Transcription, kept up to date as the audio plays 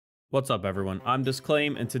What's up everyone, I'm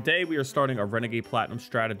Disclaim, and today we are starting a Renegade Platinum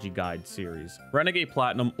strategy guide series. Renegade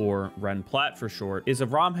Platinum, or Ren Plat for short, is a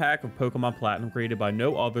ROM hack of Pokemon Platinum created by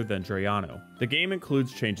no other than Drayano. The game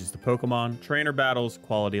includes changes to Pokemon, trainer battles,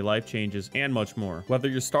 quality of life changes, and much more. Whether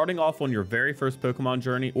you're starting off on your very first Pokemon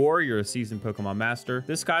journey or you're a seasoned Pokemon master,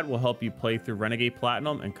 this guide will help you play through Renegade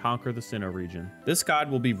Platinum and conquer the Sinnoh region. This guide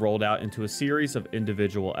will be rolled out into a series of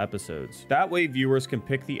individual episodes. That way viewers can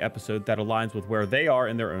pick the episode that aligns with where they are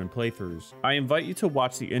in their own playthroughs. I invite you to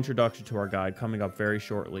watch the introduction to our guide coming up very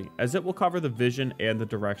shortly, as it will cover the vision and the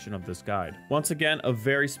direction of this guide. Once again, a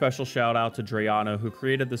very special shout out to Drayano, who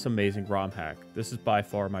created this amazing ROM hack. This is by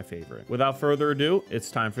far my favorite. Without further ado,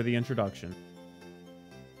 it's time for the introduction.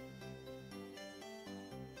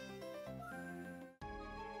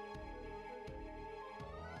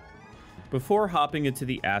 Before hopping into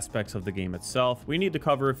the aspects of the game itself, we need to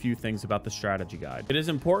cover a few things about the strategy guide. It is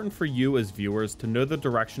important for you as viewers to know the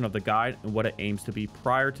direction of the guide and what it aims to be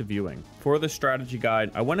prior to viewing. For the strategy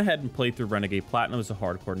guide, I went ahead and played through Renegade Platinum as a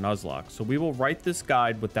hardcore nuzlocke, so we will write this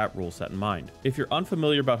guide with that rule set in mind. If you're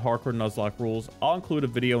unfamiliar about hardcore nuzlocke rules, I'll include a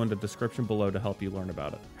video in the description below to help you learn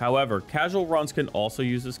about it. However, casual runs can also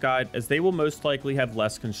use this guide, as they will most likely have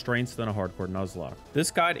less constraints than a hardcore nuzlocke.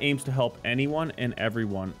 This guide aims to help anyone and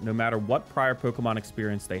everyone, no matter what prior Pokemon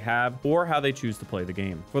experience they have or how they choose to play the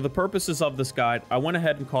game. For the purposes of this guide, I went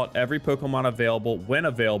ahead and caught every Pokemon available when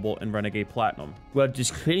available in Renegade Platinum. Well,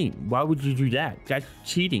 just kidding. Why would you do that? That's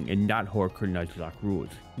cheating and not hardcore nuzlocke rules.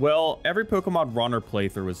 Well, every Pokemon run or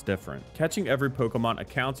playthrough is different. Catching every Pokemon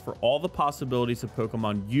accounts for all the possibilities of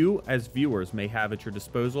Pokemon you as viewers may have at your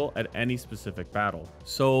disposal at any specific battle.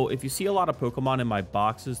 So if you see a lot of Pokemon in my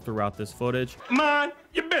boxes throughout this footage, mind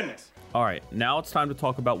your business. Alright, now it's time to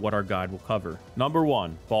talk about what our guide will cover. Number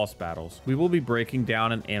 1, boss battles. We will be breaking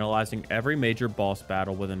down and analyzing every major boss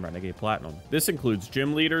battle within Renegade Platinum. This includes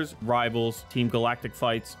gym leaders, rivals, Team Galactic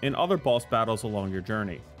fights, and other boss battles along your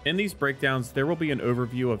journey. In these breakdowns, there will be an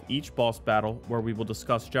overview of each boss battle where we will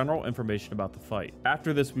discuss general information about the fight.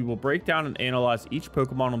 After this, we will break down and analyze each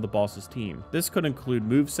Pokemon on the boss's team. This could include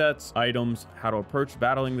movesets, items, how to approach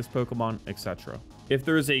battling this Pokemon, etc. If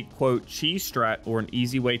there is a, quote, cheese strat or an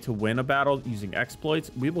easy way to win a battle using exploits,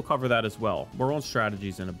 we will cover that as well. More on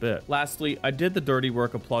strategies in a bit. Lastly, I did the dirty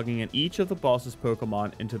work of plugging in each of the boss's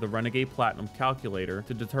Pokemon into the Renegade Platinum calculator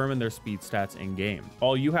to determine their speed stats in-game.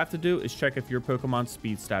 All you have to do is check if your Pokemon's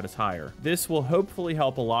speed stat is higher. This will hopefully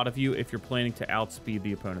help a lot of you if you're planning to outspeed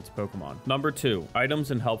the opponent's Pokemon. Number 2,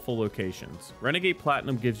 items and helpful locations. Renegade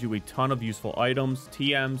Platinum gives you a ton of useful items,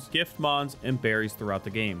 TMs, gift mons, and berries throughout the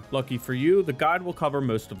game. Lucky for you, the guide will cover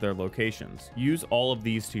most of their locations. Use all of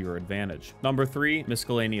these to your advantage. Number 3,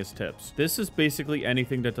 miscellaneous tips. This is basically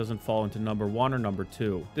anything that doesn't fall into number 1 or number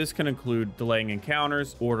 2. This can include delaying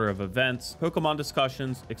encounters, order of events, Pokemon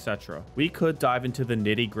discussions, etc. We could dive into the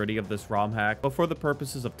nitty-gritty of this ROM hack, but for the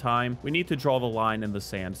purposes of time, we need to draw the line in the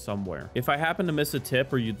sand somewhere. If I happen to miss a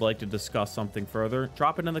tip or you'd like to discuss something further,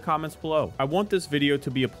 drop it in the comments below. I want this video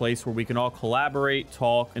to be a place where we can all collaborate,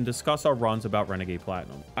 talk, and discuss our runs about Renegade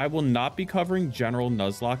Platinum. I will not be covering general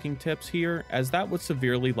nuzlocking tips here, as that would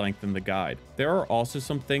severely lengthen the guide. There are also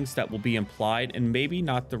some things that will be implied and maybe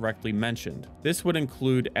not directly mentioned. This would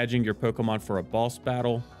include edging your Pokemon for a boss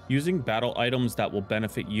battle, using battle items that will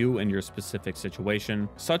benefit you in your specific situation,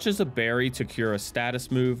 such as a berry to cure a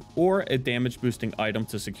status move or a damage boosting item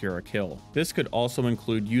to secure a kill. This could also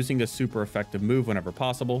include using a super effective move whenever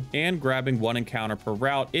possible, and grabbing one encounter per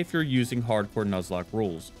route if you're using hardcore nuzlocke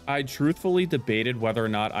rules. I truthfully debated whether or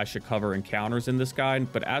not I should cover encounters in this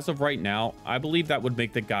guide, but as of right now, I believe that would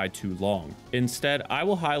make the guide too long. Instead, I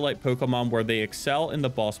will highlight Pokemon where they excel in the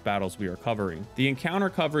boss battles we are covering. The encounter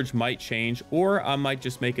coverage might change, or I might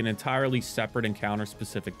just make an entirely separate encounter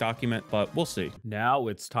specific document, but we'll see. Now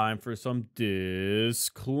it's time for some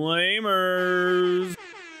disclaimers.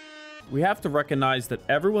 We have to recognize that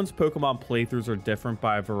everyone's Pokemon playthroughs are different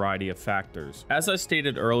by a variety of factors. As I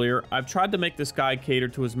stated earlier, I've tried to make this guide cater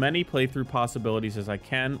to as many playthrough possibilities as I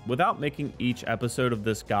can without making each episode of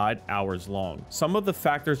this guide hours long. Some of the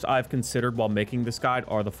factors I've considered while making this guide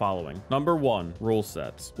are the following. Number 1, rule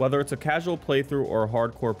sets. Whether it's a casual playthrough or a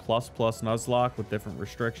hardcore plus nuzlocke with different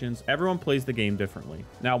restrictions, everyone plays the game differently.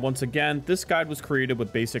 Now, once again, this guide was created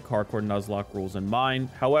with basic hardcore nuzlocke rules in mind.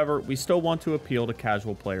 However, we still want to appeal to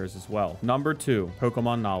casual players as well. Number 2,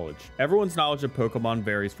 Pokemon knowledge. Everyone's knowledge of Pokemon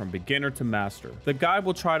varies from beginner to master. The guide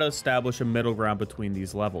will try to establish a middle ground between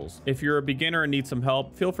these levels. If you're a beginner and need some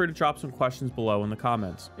help, feel free to drop some questions below in the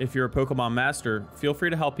comments. If you're a Pokemon master, feel free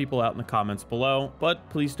to help people out in the comments below, but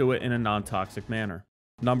please do it in a non-toxic manner.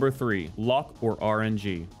 Number 3, luck or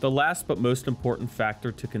RNG. The last but most important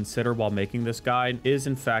factor to consider while making this guide is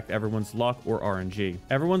in fact everyone's luck or RNG.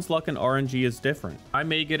 Everyone's luck and RNG is different. I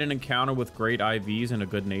may get an encounter with great IVs and a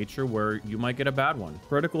good nature where you might get a bad one.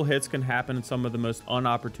 Critical hits can happen in some of the most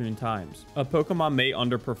unopportune times. A Pokemon may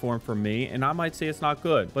underperform for me and I might say it's not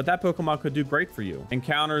good, but that Pokemon could do great for you.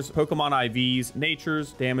 Encounters, Pokemon IVs,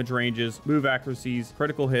 natures, damage ranges, move accuracies,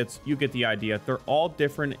 critical hits, you get the idea. They're all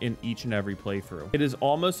different in each and every playthrough. It is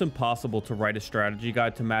almost impossible to write a strategy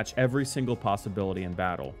guide to match every single possibility in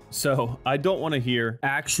battle. So I don't want to hear,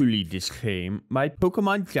 Actually, this claim, my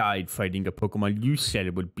Pokemon died fighting a Pokemon you said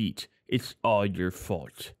it would beat. It's all your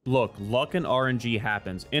fault. look, luck and RNG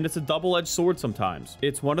happens, and it's a double-edged sword sometimes.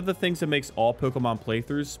 It's one of the things that makes all Pokemon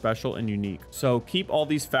playthroughs special and unique. So keep all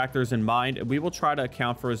these factors in mind, and we will try to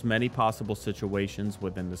account for as many possible situations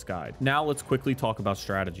within this guide. Now let's quickly talk about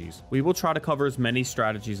strategies. We will try to cover as many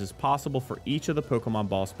strategies as possible for each of the Pokemon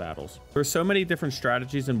boss battles. There's so many different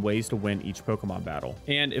strategies and ways to win each Pokemon battle.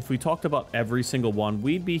 And if we talked about every single one,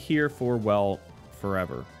 we'd be here for, well,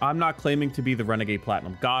 forever. I'm not claiming to be the Renegade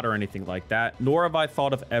Platinum god or anything like that, nor have I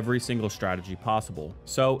thought of every single strategy possible.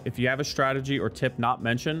 So if you have a strategy or tip not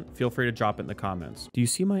mentioned, feel free to drop it in the comments. Do you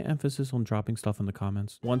see my emphasis on dropping stuff in the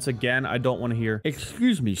comments? Once again, I don't want to hear,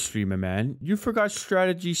 Excuse me, streamer man, you forgot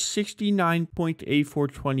strategy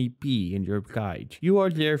 69.A420B in your guide. You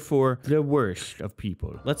are therefore the worst of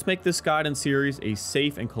people. let's make this guide and series a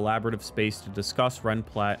safe and collaborative space to discuss Ren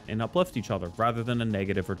Plat and uplift each other rather than a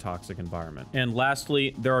negative or toxic environment. And lastly,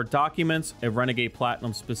 there are documents, a Renegade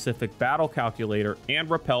Platinum specific battle calculator, and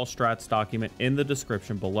Repel strats document in the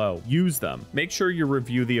description below. Use them. Make sure you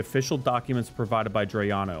review the official documents provided by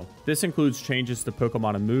Drayano. This includes changes to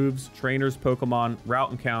Pokemon and moves, trainers, Pokemon,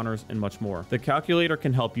 route encounters, and much more. The calculator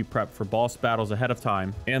can help you prep for boss battles ahead of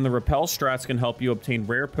time, and the Repel strats can help you obtain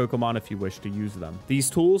rare Pokemon if you wish to use them. These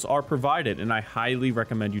tools are provided, and I highly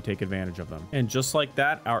recommend you take advantage of them. And just like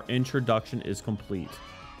that, our introduction is complete.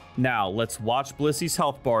 Now, let's watch Blissey's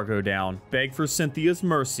health bar go down, beg for Cynthia's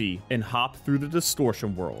mercy, and hop through the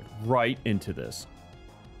distortion world right into this.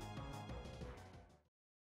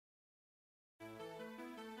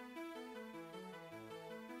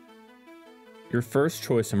 Your first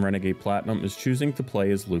choice in Renegade Platinum is choosing to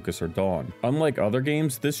play as Lucas or Dawn. Unlike other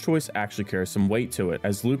games, this choice actually carries some weight to it,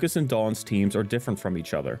 as Lucas and Dawn's teams are different from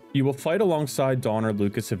each other. You will fight alongside Dawn or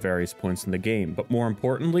Lucas at various points in the game, but more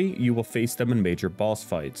importantly, you will face them in major boss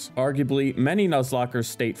fights. Arguably, many nuzlockers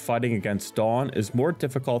state fighting against Dawn is more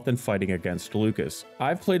difficult than fighting against Lucas.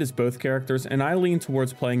 I've played as both characters, and I lean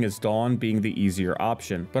towards playing as Dawn being the easier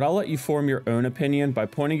option, but I'll let you form your own opinion by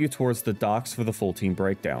pointing you towards the docs for the full team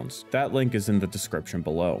breakdowns. That link is in the description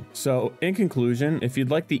below. So in conclusion, if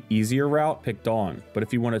you'd like the easier route, pick Dawn, but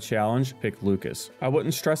if you want a challenge, pick Lucas. I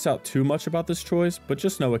wouldn't stress out too much about this choice, but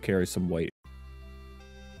just know it carries some weight.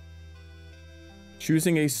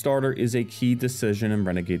 Choosing a starter is a key decision in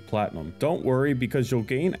Renegade Platinum. Don't worry, because you'll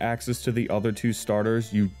gain access to the other two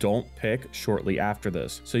starters you don't pick shortly after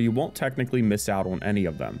this, so you won't technically miss out on any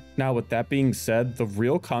of them. Now, with that being said, the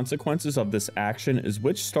real consequences of this action is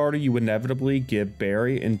which starter you inevitably give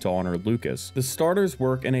Barry and Dawn or Lucas. The starters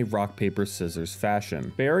work in a rock, paper, scissors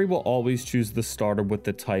fashion. Barry will always choose the starter with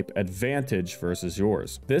the type advantage versus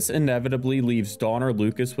yours. This inevitably leaves Dawn or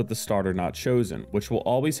Lucas with the starter not chosen, which will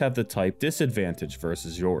always have the type disadvantage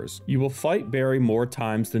versus yours. You will fight Barry more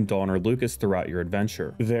times than Dawn or Lucas throughout your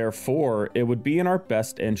adventure. Therefore, it would be in our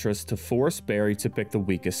best interest to force Barry to pick the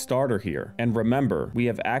weakest starter here. And remember, we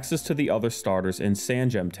have access to the other starters in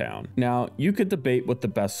Sandgem Town. Now, you could debate what the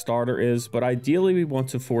best starter is, but ideally we want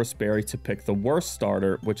to force Barry to pick the worst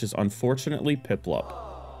starter, which is unfortunately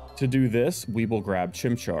Piplup. To do this, we will grab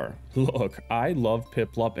Chimchar. Look, I love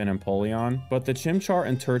Piplup and Empoleon, but the Chimchar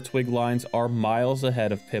and Turtwig lines are miles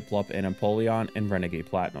ahead of Piplup and Empoleon in Renegade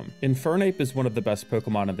Platinum. Infernape is one of the best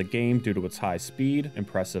Pokemon in the game due to its high speed,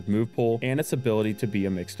 impressive move pool, and its ability to be a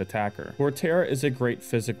mixed attacker. Torterra is a great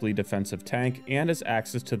physically defensive tank and has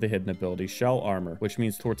access to the hidden ability Shell Armor, which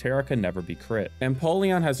means Torterra can never be crit.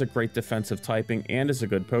 Empoleon has a great defensive typing and is a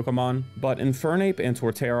good Pokemon, but Infernape and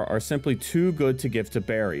Torterra are simply too good to give to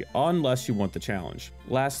Barry, unless you want the challenge.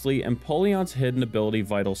 Lastly, Empoleon's hidden ability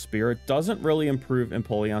Vital Spirit doesn't really improve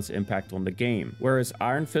Empoleon's impact on the game, whereas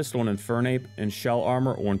Iron Fist on Infernape and Shell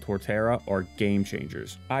Armor on Torterra are game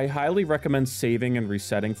changers. I highly recommend saving and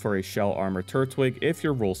resetting for a Shell Armor Turtwig if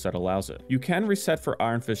your rule set allows it. You can reset for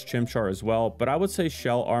Iron Fist Chimchar as well, but I would say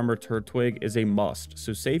Shell Armor Turtwig is a must,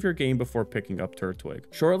 so save your game before picking up Turtwig.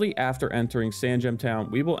 Shortly after entering Sandgem Town,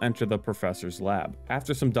 we will enter the Professor's Lab.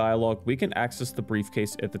 After some dialogue, we can access the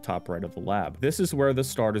briefcase at the top right of the lab. This is where the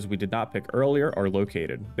starters we did not pick earlier are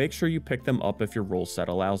located. Make sure you pick them up if your rule set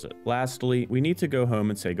allows it. Lastly, we need to go home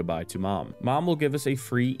and say goodbye to Mom. Mom will give us a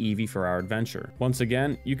free Eevee for our adventure. Once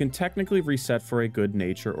again, you can technically reset for a good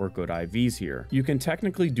nature or good IVs here. You can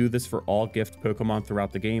technically do this for all gift Pokemon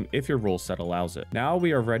throughout the game if your rule set allows it. Now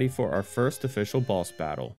we are ready for our first official boss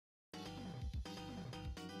battle.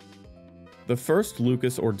 The first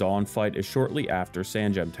Lucas or Dawn fight is shortly after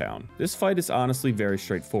Sandgem Town. This fight is honestly very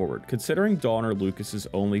straightforward, considering Dawn or Lucas's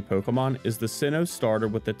only Pokemon is the Sinnoh starter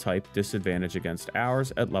with the type disadvantage against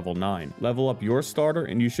ours at level 9. Level up your starter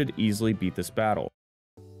and you should easily beat this battle.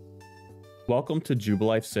 Welcome to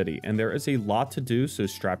Jubilife City, and there is a lot to do, so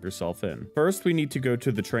strap yourself in. First, we need to go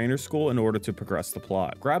to the trainer school in order to progress the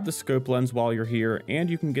plot. Grab the scope lens while you're here, and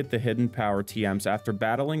you can get the hidden power TMs after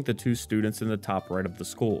battling the 2 students in the top right of the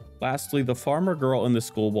school. Lastly, the farmer girl in the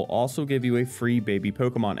school will also give you a free baby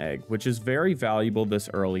Pokemon egg, which is very valuable this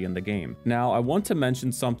early in the game. Now, I want to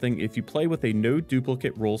mention something if you play with a no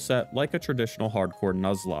duplicate rule set like a traditional hardcore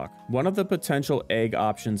nuzlocke. One of the potential egg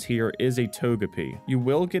options here is a Togepi. You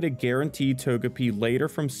will get a guaranteed Togepi later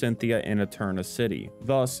from Cynthia in Eterna City.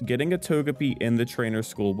 Thus, getting a Togepi in the trainer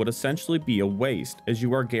school would essentially be a waste, as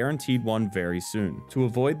you are guaranteed one very soon. To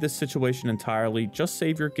avoid this situation entirely, just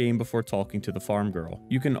save your game before talking to the farm girl.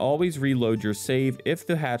 You can always reload your save if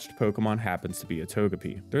the hatched Pokemon happens to be a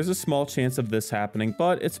Togepi. There's a small chance of this happening,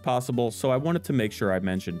 but it's possible, so I wanted to make sure I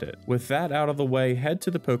mentioned it. With that out of the way, head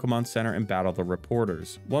to the Pokemon Center and battle the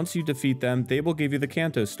reporters. Once you defeat them, they will give you the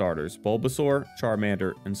Kanto starters, Bulbasaur,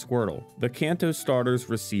 Charmander, and Squirtle. The Kanto starters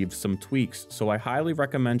received some tweaks, so I highly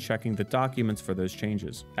recommend checking the documents for those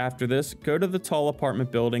changes. After this, go to the tall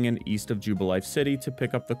apartment building in east of Jubilife City to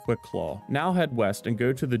pick up the Quick Claw. Now head west and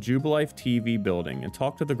go to the Jubilife TV building and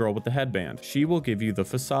talk to the girl with the headband. She will give you the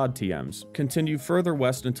facade TMs. Continue further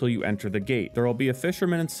west until you enter the gate. There will be a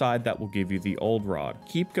fisherman inside that will give you the old rod.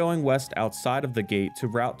 Keep going west outside of the gate to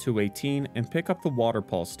Route 218 and pick up the Water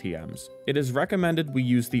Pulse TMs. It is recommended we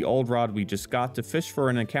use the old rod we just got to fish for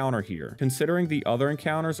an encounter here, considering the other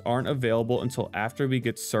encounters aren't available until after we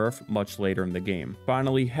get Surf much later in the game.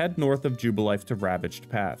 Finally, head north of Jubilife to Ravaged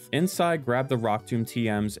Path. Inside, grab the Rock Tomb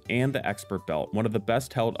TMs and the Expert Belt, one of the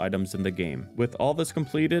best held items in the game. With all this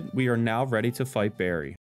completed, we are now ready to fight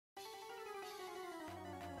Barry.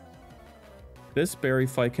 This Barry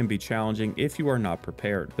fight can be challenging if you are not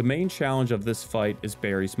prepared. The main challenge of this fight is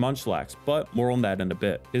Barry's Munchlax, but more on that in a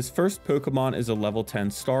bit. His first Pokemon is a level 10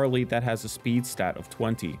 Starly that has a speed stat of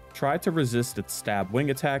 20. Try to resist its stab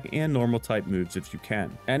wing attack and normal type moves if you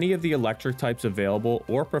can. Any of the electric types available,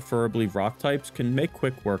 or preferably rock types, can make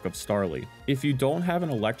quick work of Starly. If you don't have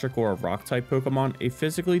an electric or a rock type Pokemon, a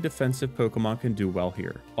physically defensive Pokemon can do well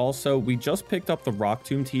here. Also, we just picked up the Rock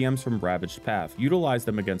Tomb TMs from Ravaged Path. Utilize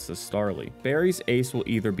them against this Starly. Barry's ace will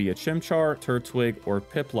either be a Chimchar, Turtwig, or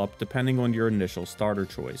Piplup depending on your initial starter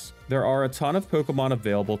choice. There are a ton of Pokemon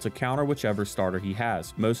available to counter whichever starter he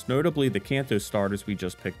has, most notably the Kanto starters we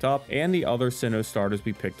just picked up and the other Sinnoh starters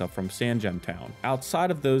we picked up from Sandgem Town.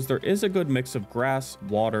 Outside of those, there is a good mix of grass,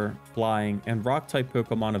 water, flying, and rock type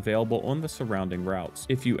Pokemon available on the surrounding routes.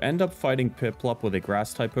 If you end up fighting Piplup with a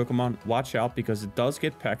grass type Pokemon, watch out because it does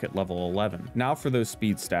get Peck at level 11. Now for those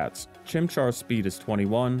speed stats. Chimchar's speed is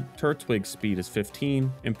 21, Turtwig's speed is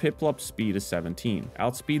 15, and Piplup's speed is 17.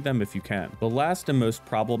 Outspeed them if you can. The last and most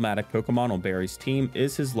problematic Pokemon on Barry's team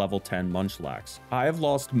is his level 10 Munchlax. I have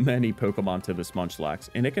lost many Pokemon to this Munchlax,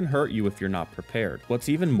 and it can hurt you if you're not prepared. What's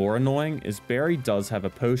even more annoying is Barry does have a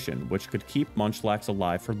potion, which could keep Munchlax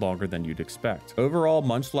alive for longer than you'd expect. Overall,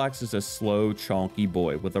 Munchlax is a slow, chonky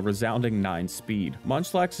boy with a resounding 9 speed.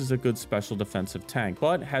 Munchlax is a good special defensive tank,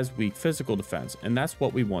 but has weak physical defense, and that's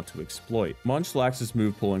what we want to exploit. Munchlax's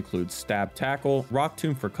move pool includes Stab Tackle, Rock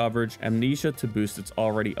Tomb for coverage, Amnesia to boost its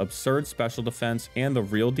already absurd special defense, and the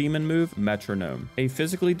real demon move, Metronome. A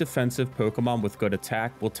physically defensive Pokemon with good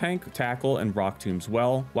attack will tank Tackle and Rock Tombs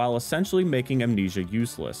well, while essentially making Amnesia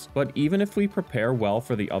useless. But even if we prepare well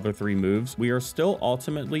for the other 3 moves, we are still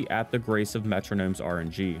ultimately at the grace of Metronome's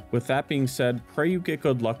RNG. With that being said, pray you get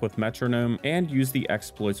good luck with Metronome and use the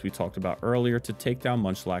exploits we talked about earlier to take down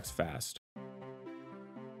Munchlax fast.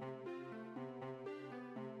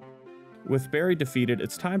 With Barry defeated,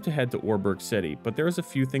 it's time to head to Oreburgh City, but there's a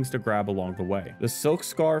few things to grab along the way. The Silk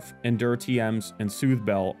Scarf, Endure TMs, and Soothe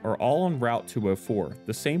Bell are all on Route 204,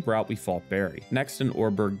 the same route we fought Barry. Next in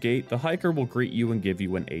Oreburgh Gate, the hiker will greet you and give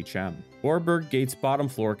you an HM. Oreburgh Gate's bottom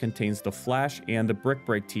floor contains the Flash and the Brick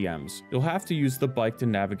Break TMs. You'll have to use the bike to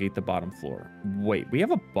navigate the bottom floor. Wait, we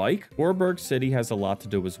have a bike? Oreburgh City has a lot to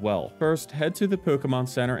do as well. First, head to the Pokemon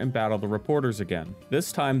Center and battle the reporters again.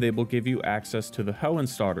 This time they will give you access to the Hoenn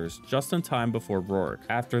starters, just just in time before Roark.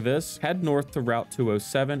 After this, head north to Route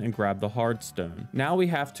 207 and grab the hard stone. Now we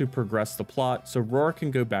have to progress the plot so Roark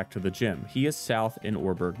can go back to the gym. He is south in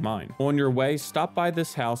Orberg Mine. On your way, stop by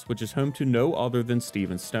this house, which is home to no other than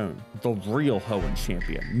Steven Stone, the real Hoenn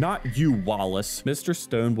champion, not you, Wallace. Mr.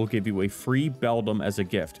 Stone will give you a free Beldum as a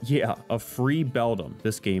gift. Yeah, a free Beldum.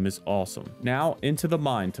 This game is awesome. Now into the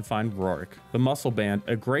mine to find Roark. The muscle band,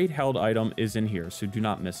 a great held item, is in here, so do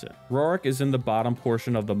not miss it. Roark is in the bottom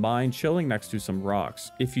portion of the mine, chilling next to some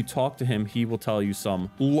rocks. If you talk to him, he will tell you some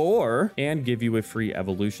lore and give you a free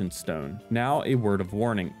evolution stone. Now a word of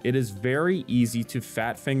warning. It is very easy to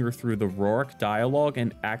fat finger through the Roark dialogue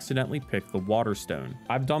and accidentally pick the water stone.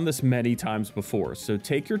 I've done this many times before, so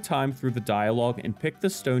take your time through the dialogue and pick the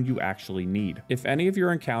stone you actually need. If any of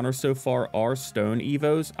your encounters so far are stone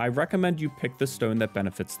evos, I recommend you pick the stone that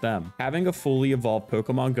benefits them. Having a fully evolved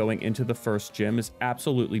Pokemon going into the first gym is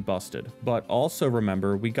absolutely busted, but also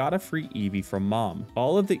remember we got a free Eevee from Mom.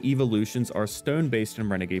 All of the Eeveelutions are stone based in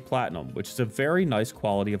Renegade Platinum, which is a very nice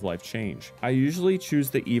quality of life change. I usually choose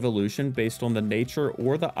the Eeveelution based on the nature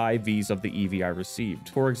or the IVs of the Eevee I received.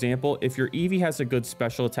 For example, if your Eevee has a good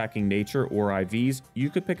special attacking nature or IVs, you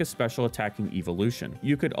could pick a special attacking evolution.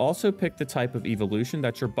 You could also pick the type of evolution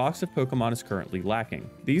that your box of Pokemon is currently lacking.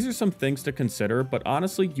 These are some things to consider, but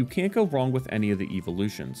honestly, you can't go wrong with any of the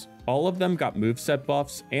evolutions. All of them got moveset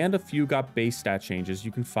buffs, and a few got base stat changes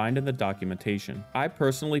you can find in the documentation. I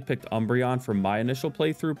personally picked Umbreon for my initial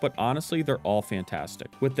playthrough, but honestly, they're all fantastic.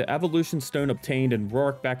 With the evolution stone obtained and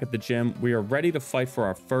Roark back at the gym, we are ready to fight for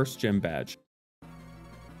our first gym badge.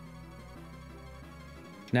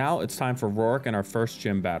 Now it's time for Roark and our first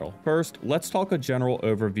gym battle. First, let's talk a general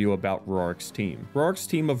overview about Roark's team. Roark's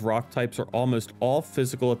team of rock types are almost all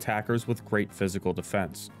physical attackers with great physical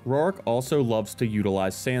defense. Roark also loves to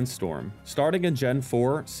utilize Sandstorm. Starting in Gen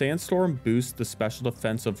 4, Sandstorm boosts the special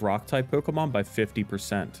defense of rock type Pokemon by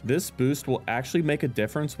 50%. This boost will actually make a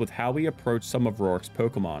difference with how we approach some of Roark's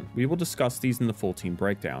Pokemon. We will discuss these in the full team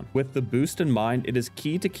breakdown. With the boost in mind, it is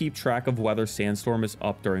key to keep track of whether Sandstorm is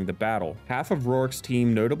up during the battle. Half of Roark's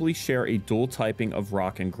team notably share a dual typing of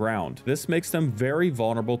rock and ground. This makes them very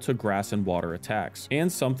vulnerable to grass and water attacks,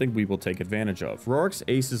 and something we will take advantage of. Roark's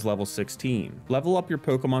ace is level 16. Level up your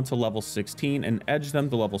Pokemon to level 16 and edge them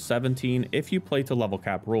to level 17 if you play to level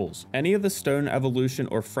cap rules. Any of the Stone Evolution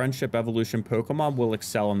or Friendship Evolution Pokemon will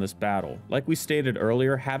excel in this battle. Like we stated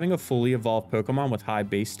earlier, having a fully evolved Pokemon with high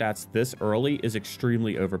base stats this early is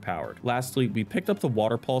extremely overpowered. Lastly, we picked up the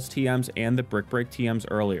Water Pulse TMs and the Brick Break TMs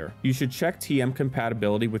earlier. You should check TM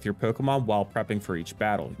compatibility with your Pokemon while prepping for each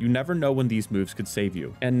battle. You never know when these moves could save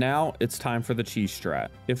you. And now it's time for the cheese strat.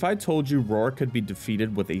 If I told you Roark could be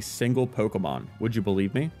defeated with a single Pokemon, would you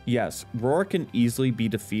believe me? Yes, Roark can easily be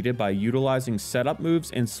defeated by utilizing setup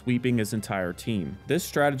moves and sweeping his entire team. This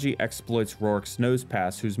strategy exploits Roark's Nose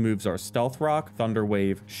Pass, whose moves are Stealth Rock, Thunder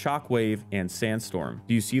Wave, Shock Wave, and Sandstorm.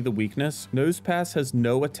 Do you see the weakness? Nose Pass has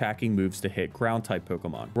no attacking moves to hit ground type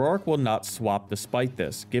Pokemon. Roark will not swap despite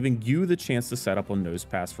this, giving you the chance to set up on Nose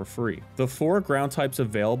Pass for free. The 4 ground types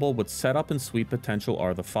available with setup and sweep potential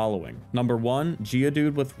are the following. Number 1,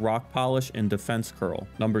 Geodude with Rock Polish and Defense Curl.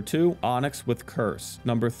 Number 2, Onix with Curse.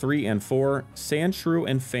 Number 3 and 4, Sandshrew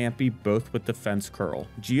and Phanpy both with Defense Curl.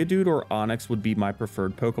 Geodude or Onix would be my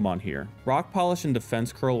preferred Pokemon here. Rock Polish and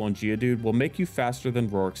Defense Curl on Geodude will make you faster than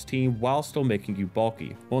Roark's team while still making you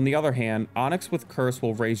bulky. On the other hand, Onix with Curse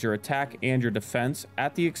will raise your attack and your defense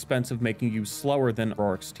at the expense of making you slower than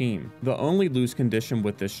Roark's team. The only lose condition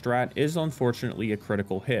with this strat is unfortunately a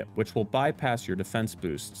critical hit, which will bypass your defense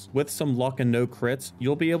boosts. With some luck and no crits,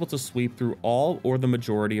 you'll be able to sweep through all or the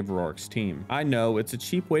majority of Roark's team. I know it's a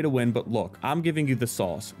cheap way to win, but look, I'm giving you the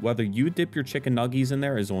sauce. Whether you dip your chicken nuggies in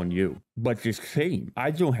there is on you. But the same,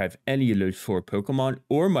 I don't have any of those 4 Pokemon,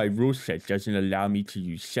 or my rule set doesn't allow me to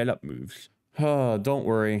use setup moves. Don't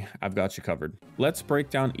worry, I've got you covered. Let's break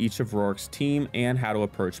down each of Roark's team and how to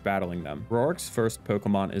approach battling them. Roark's first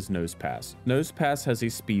Pokemon is Nosepass. Nosepass has a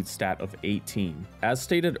speed stat of 18. As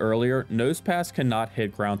stated earlier, Nosepass cannot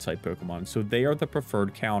hit ground type Pokemon, so they are the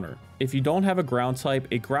preferred counter. If you don't have a ground type,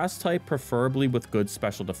 a grass type, preferably with good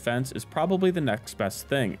special defense, is probably the next best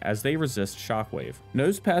thing, as they resist Shockwave.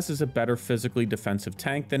 Nosepass is a better physically defensive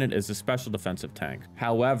tank than it is a special defensive tank.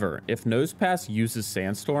 However, if Nosepass uses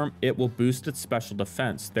Sandstorm, it will boost boost its special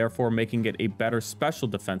defense, therefore making it a better special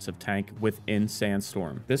defensive tank within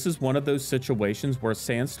Sandstorm. This is one of those situations where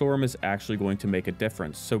Sandstorm is actually going to make a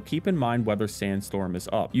difference, so keep in mind whether Sandstorm is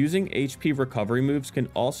up. Using HP recovery moves can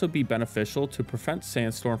also be beneficial to prevent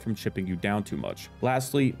Sandstorm from chipping you down too much.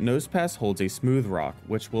 Lastly, Nosepass holds a Smooth Rock,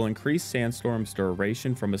 which will increase Sandstorm's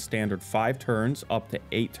duration from a standard 5 turns up to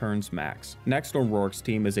 8 turns max. Next on Roark's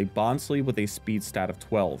team is a Bonsly with a speed stat of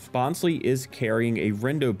 12. Bonsly is carrying a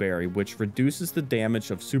Rindo Berry, which reduces the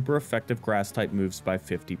damage of super effective grass type moves by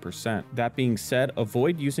 50%. That being said,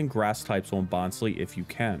 avoid using grass types on Bonsly if you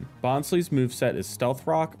can. Bonsly's moveset is Stealth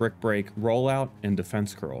Rock, Brick Break, Rollout, and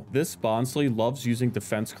Defense Curl. This Bonsly loves using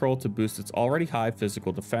Defense Curl to boost its already high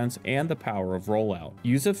physical defense and the power of Rollout.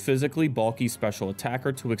 Use a physically bulky special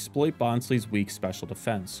attacker to exploit Bonsly's weak special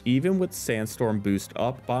defense. Even with Sandstorm boost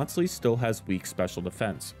up, Bonsly still has weak special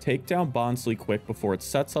defense. Take down Bonsly quick before it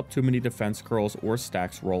sets up too many defense curls or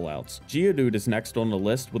stacks rollouts. Geodude is next on the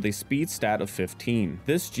list with a speed stat of 15.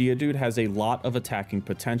 This Geodude has a lot of attacking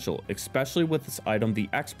potential, especially with its item the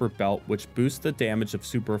Expert Belt, which boosts the damage of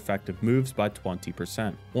super effective moves by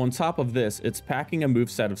 20%. On top of this, it's packing a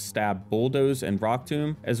moveset of Stab, Bulldoze, and Rock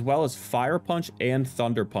Tomb, as well as Fire Punch and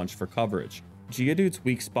Thunder Punch for coverage. Geodude's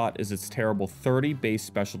weak spot is its terrible 30 base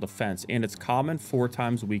special defense and its common 4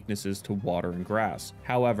 times weaknesses to water and grass.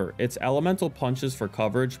 However, its elemental punches for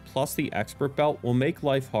coverage plus the Expert Belt will make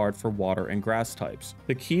life hard for water and grass types.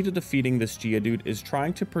 The key to defeating this Geodude is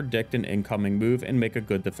trying to predict an incoming move and make a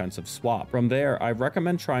good defensive swap. From there, I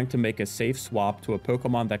recommend trying to make a safe swap to a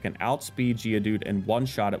Pokemon that can outspeed Geodude and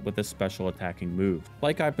one-shot it with a special attacking move.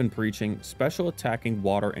 Like I've been preaching, special attacking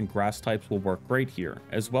water and grass types will work great here,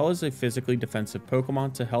 as well as a physically defensive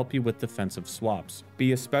Pokemon to help you with defensive swaps.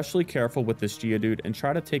 Be especially careful with this Geodude and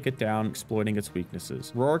try to take it down exploiting its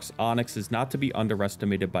weaknesses. Roark's Onix is not to be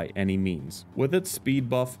underestimated by any means. With its speed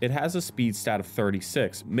buff, it has a speed stat of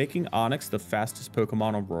 36, making Onix the fastest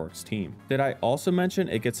Pokemon on Roark's team. Did I also mention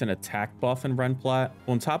it gets an attack buff in Renplat?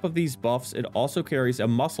 On top of these buffs, it also carries a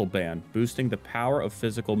muscle band, boosting the power of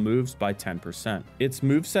physical moves by 10%. Its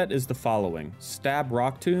moveset is the following: Stab,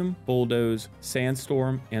 Rock Tomb, Bulldoze,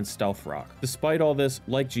 Sandstorm, and Stealth Rock. Despite all this,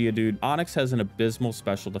 like Geodude, Onix has an abysmal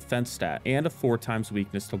special defense stat and a 4 times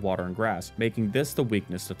weakness to water and grass, making this the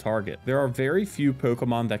weakness to target. There are very few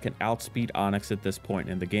Pokemon that can outspeed Onix at this point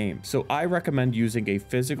in the game, so I recommend using a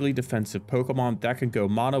physically defensive Pokemon that can go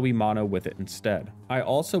mono-y-mono with it instead. I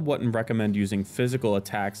also wouldn't recommend using physical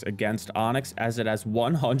attacks against Onix as it has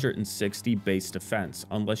 160 base defense,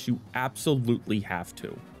 unless you absolutely have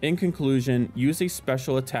to. In conclusion, use a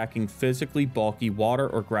special attacking physically bulky water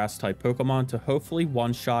or grass type Pokemon to hopefully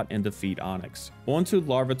one-shot and defeat Onix. On to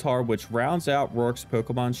Larvitar, which rounds out Roark's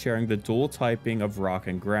Pokemon sharing the dual typing of rock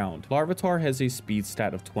and ground. Larvitar has a speed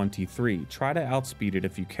stat of 23, try to outspeed it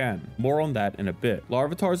if you can. More on that in a bit.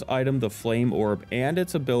 Larvitar's item, the Flame Orb, and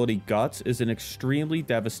its ability Guts is an extremely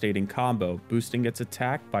devastating combo, boosting its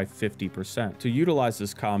attack by 50%. To utilize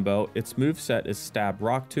this combo, its moveset is Stab,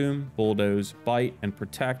 Rock Tomb, Bulldoze, Bite, and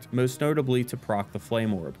Protect, most notably to proc the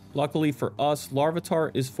Flame Orb. Luckily for us,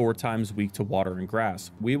 Larvitar is 4 times weak to water and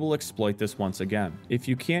grass. We will exploit this once again. If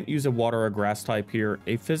you can't use a water or grass type here,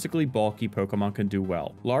 a physically bulky Pokemon can do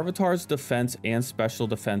well. Larvitar's defense and special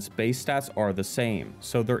defense base stats are the same,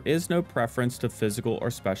 so there is no preference to physical or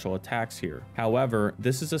special attacks here. However,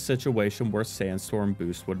 this is a situation where Sandstorm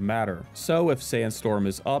boost would matter. So if Sandstorm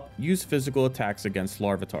is up, use physical attacks against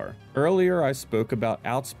Larvitar. Earlier I spoke about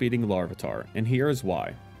outspeeding Larvitar, and here is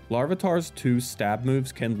why. Larvitar's 2 stab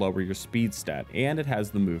moves can lower your speed stat, and it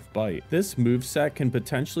has the move Bite. This moveset can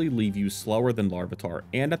potentially leave you slower than Larvitar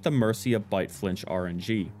and at the mercy of Bite Flinch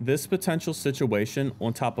RNG. This potential situation,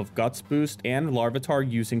 on top of Guts boost and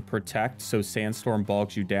Larvitar using Protect so Sandstorm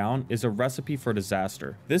bogs you down, is a recipe for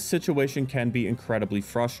disaster. This situation can be incredibly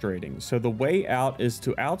frustrating, so the way out is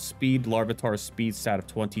to outspeed Larvitar's speed stat of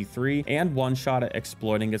 23 and one-shot it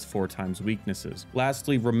exploiting its 4 times weaknesses.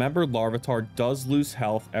 Lastly, remember Larvitar does lose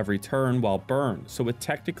health every turn while burned, so it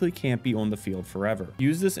technically can't be on the field forever.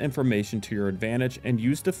 Use this information to your advantage and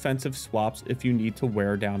use defensive swaps if you need to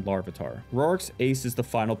wear down Larvitar. Roark's Ace is the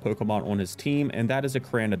final Pokemon on his team, and that is a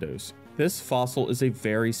Cranidos. This fossil is a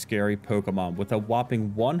very scary Pokemon with a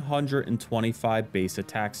whopping 125 base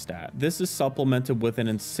attack stat. This is supplemented with an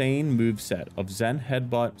insane moveset of Zen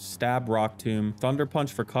Headbutt, Stab, Rock Tomb, Thunder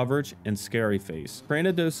Punch for coverage, and Scary Face.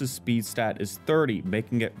 Cranidos' speed stat is 30,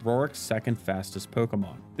 making it Roark's second fastest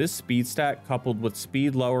Pokemon. This speed stat, coupled with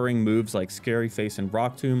speed lowering moves like Scary Face and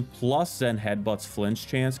Rock Tomb, plus Zen Headbutt's flinch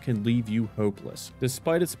chance, can leave you hopeless.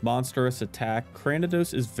 Despite its monstrous attack,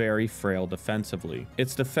 Cranidos is very frail defensively.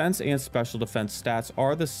 Its defense and special defense stats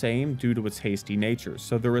are the same due to its hasty nature,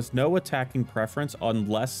 so there is no attacking preference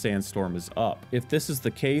unless Sandstorm is up. If this is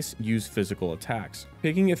the case, use physical attacks.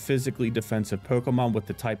 Picking a physically defensive Pokemon with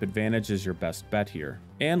the type advantage is your best bet here.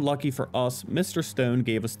 And lucky for us, Mr. Stone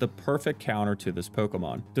gave us the perfect counter to this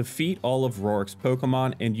Pokemon. Defeat all of Roark's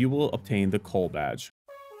Pokemon and you will obtain the Coal Badge.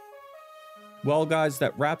 Well guys,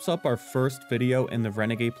 that wraps up our first video in the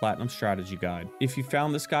Renegade Platinum Strategy Guide. If you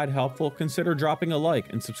found this guide helpful, consider dropping a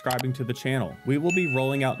like and subscribing to the channel. We will be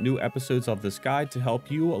rolling out new episodes of this guide to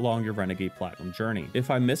help you along your Renegade Platinum journey.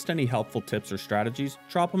 If I missed any helpful tips or strategies,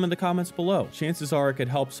 drop them in the comments below. Chances are it could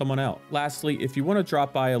help someone out. Lastly, if you want to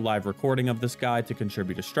drop by a live recording of this guide to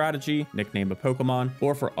contribute a strategy, nickname a Pokemon,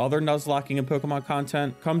 or for other nuzlocking and Pokemon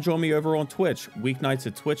content, come join me over on Twitch, weeknights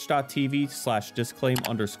at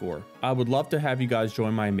twitch.tv/disclaim_. I would love to have you guys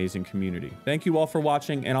join my amazing community. Thank you all for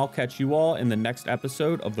watching, and I'll catch you all in the next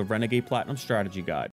episode of the Renegade Platinum Strategy Guide.